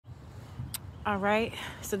All right,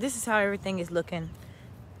 so this is how everything is looking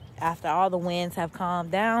after all the winds have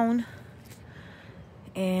calmed down.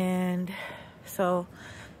 And so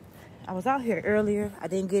I was out here earlier. I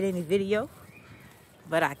didn't get any video,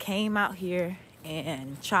 but I came out here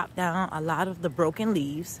and chopped down a lot of the broken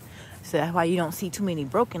leaves. So that's why you don't see too many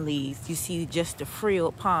broken leaves. You see just the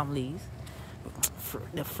frilled palm leaves,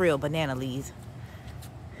 the frilled banana leaves.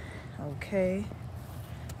 Okay.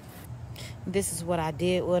 This is what I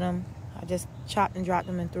did with them. I just chopped and dropped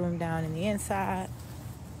them and threw them down in the inside.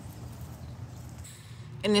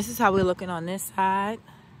 And this is how we're looking on this side.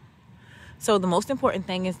 So the most important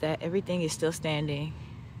thing is that everything is still standing.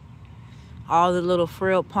 All the little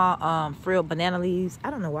frilled banana leaves.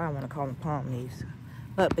 I don't know why I want to call them palm leaves,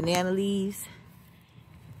 but banana leaves,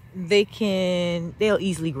 they'll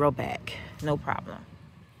easily grow back, no problem.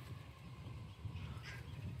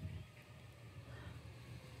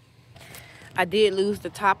 I did lose the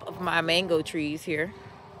top of my mango trees here,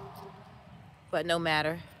 but no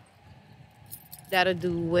matter. That'll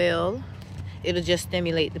do well. It'll just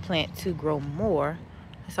stimulate the plant to grow more.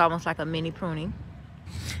 It's almost like a mini pruning.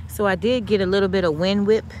 So I did get a little bit of wind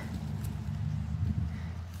whip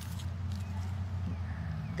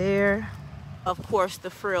there. Of course, the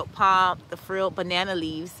frilled banana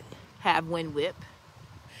leaves have wind whip.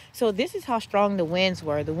 So this is how strong the winds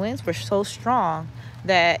were. The winds were so strong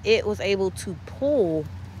that it was able to pull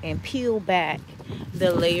and peel back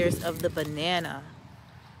the layers of the banana,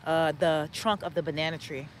 the trunk of the banana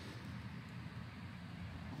tree.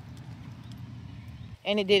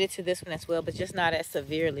 And it did it to this one as well, but just not as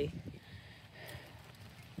severely.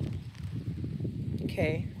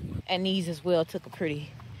 Okay, and these as well took a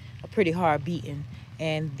pretty hard beating,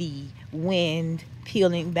 and the wind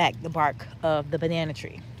peeling back the bark of the banana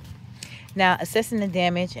tree. Now, assessing the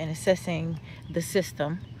damage and assessing the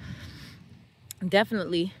system,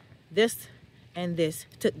 definitely this and this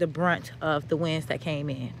took the brunt of the winds that came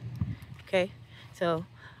in. Okay, so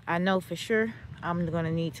I know for sure I'm going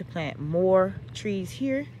to need to plant more trees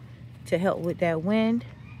here to help with that wind,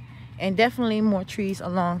 and definitely more trees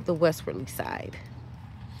along the westwardly side.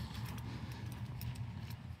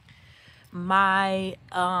 My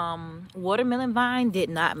watermelon vine did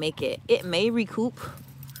not make it. It may recoup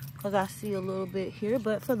because I see a little bit here,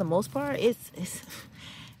 but for the most part,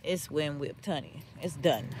 it's wind whipped, honey. It's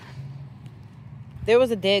done. There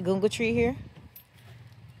was a dead gunga tree here.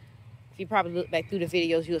 If you probably look back through the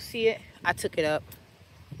videos, you'll see it. I took it up.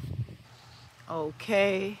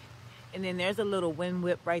 Okay. And then there's a little wind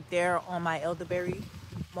whip right there on my elderberry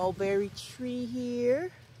mulberry tree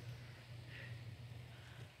here.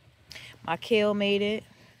 My kale made it.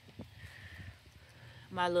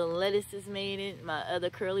 My little lettuces made it. My other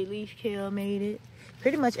curly leaf kale made it.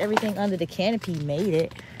 Pretty much everything under the canopy made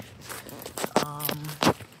it.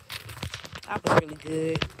 That was really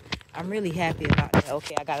good. I'm really happy about that.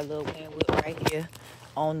 Okay, I got a little wind whip right here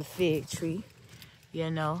on the fig tree,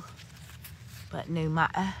 you know. But no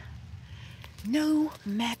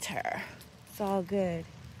matter. It's all good.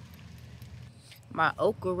 My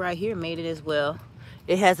okra right here made it as well.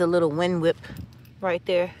 It has a little wind whip right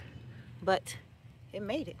there, but it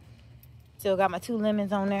made it. Still got my 2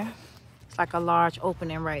 lemons on there. It's like a large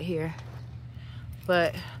opening right here.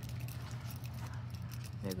 But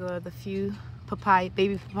there go the few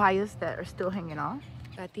baby papayas that are still hanging on.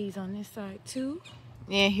 Got these on this side too.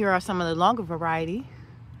 And here are some of the longer variety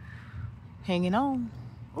hanging on.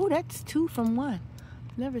 Oh, that's 2 from 1.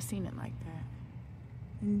 Never seen it like that.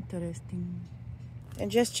 Interesting. And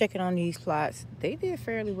just checking on these plots, they did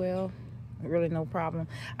fairly well. Really no problem.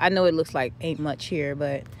 I know it looks like ain't much here,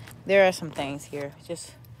 but there are some things here.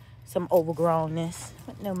 Just some overgrownness.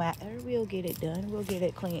 But no matter, we'll get it done. We'll get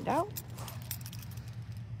it cleaned out.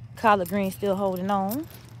 Collard green still holding on.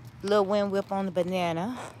 Little wind whip on the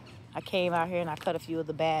banana. I came out here and I cut a few of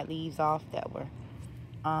the bad leaves off that were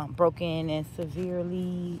broken and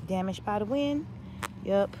severely damaged by the wind.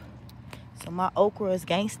 Yep. So my okra is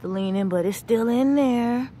gangsta leaning, but it's still in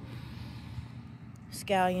there.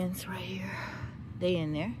 Scallions right here. They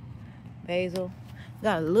in there. Basil.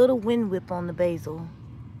 Got a little wind whip on the basil.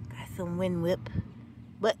 Got some wind whip.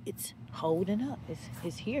 But it's holding up.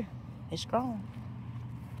 It's here. It's strong.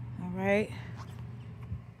 Alright.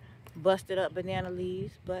 Busted up banana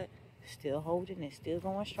leaves, but still holding. It's still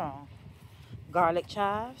going strong. Garlic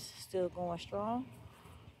chives. Still going strong.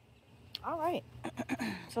 All right.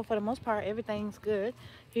 So for the most part, everything's good.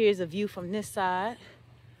 Here's a view from this side.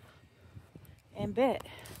 And bet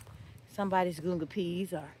somebody's gunga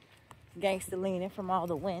peas are gangsta leaning from all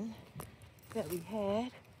the wind that we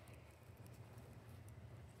had.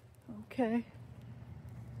 Okay.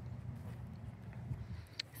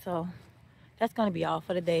 So that's going to be all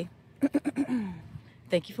for today.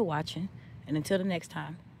 Thank you for watching. And until the next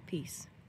time, peace.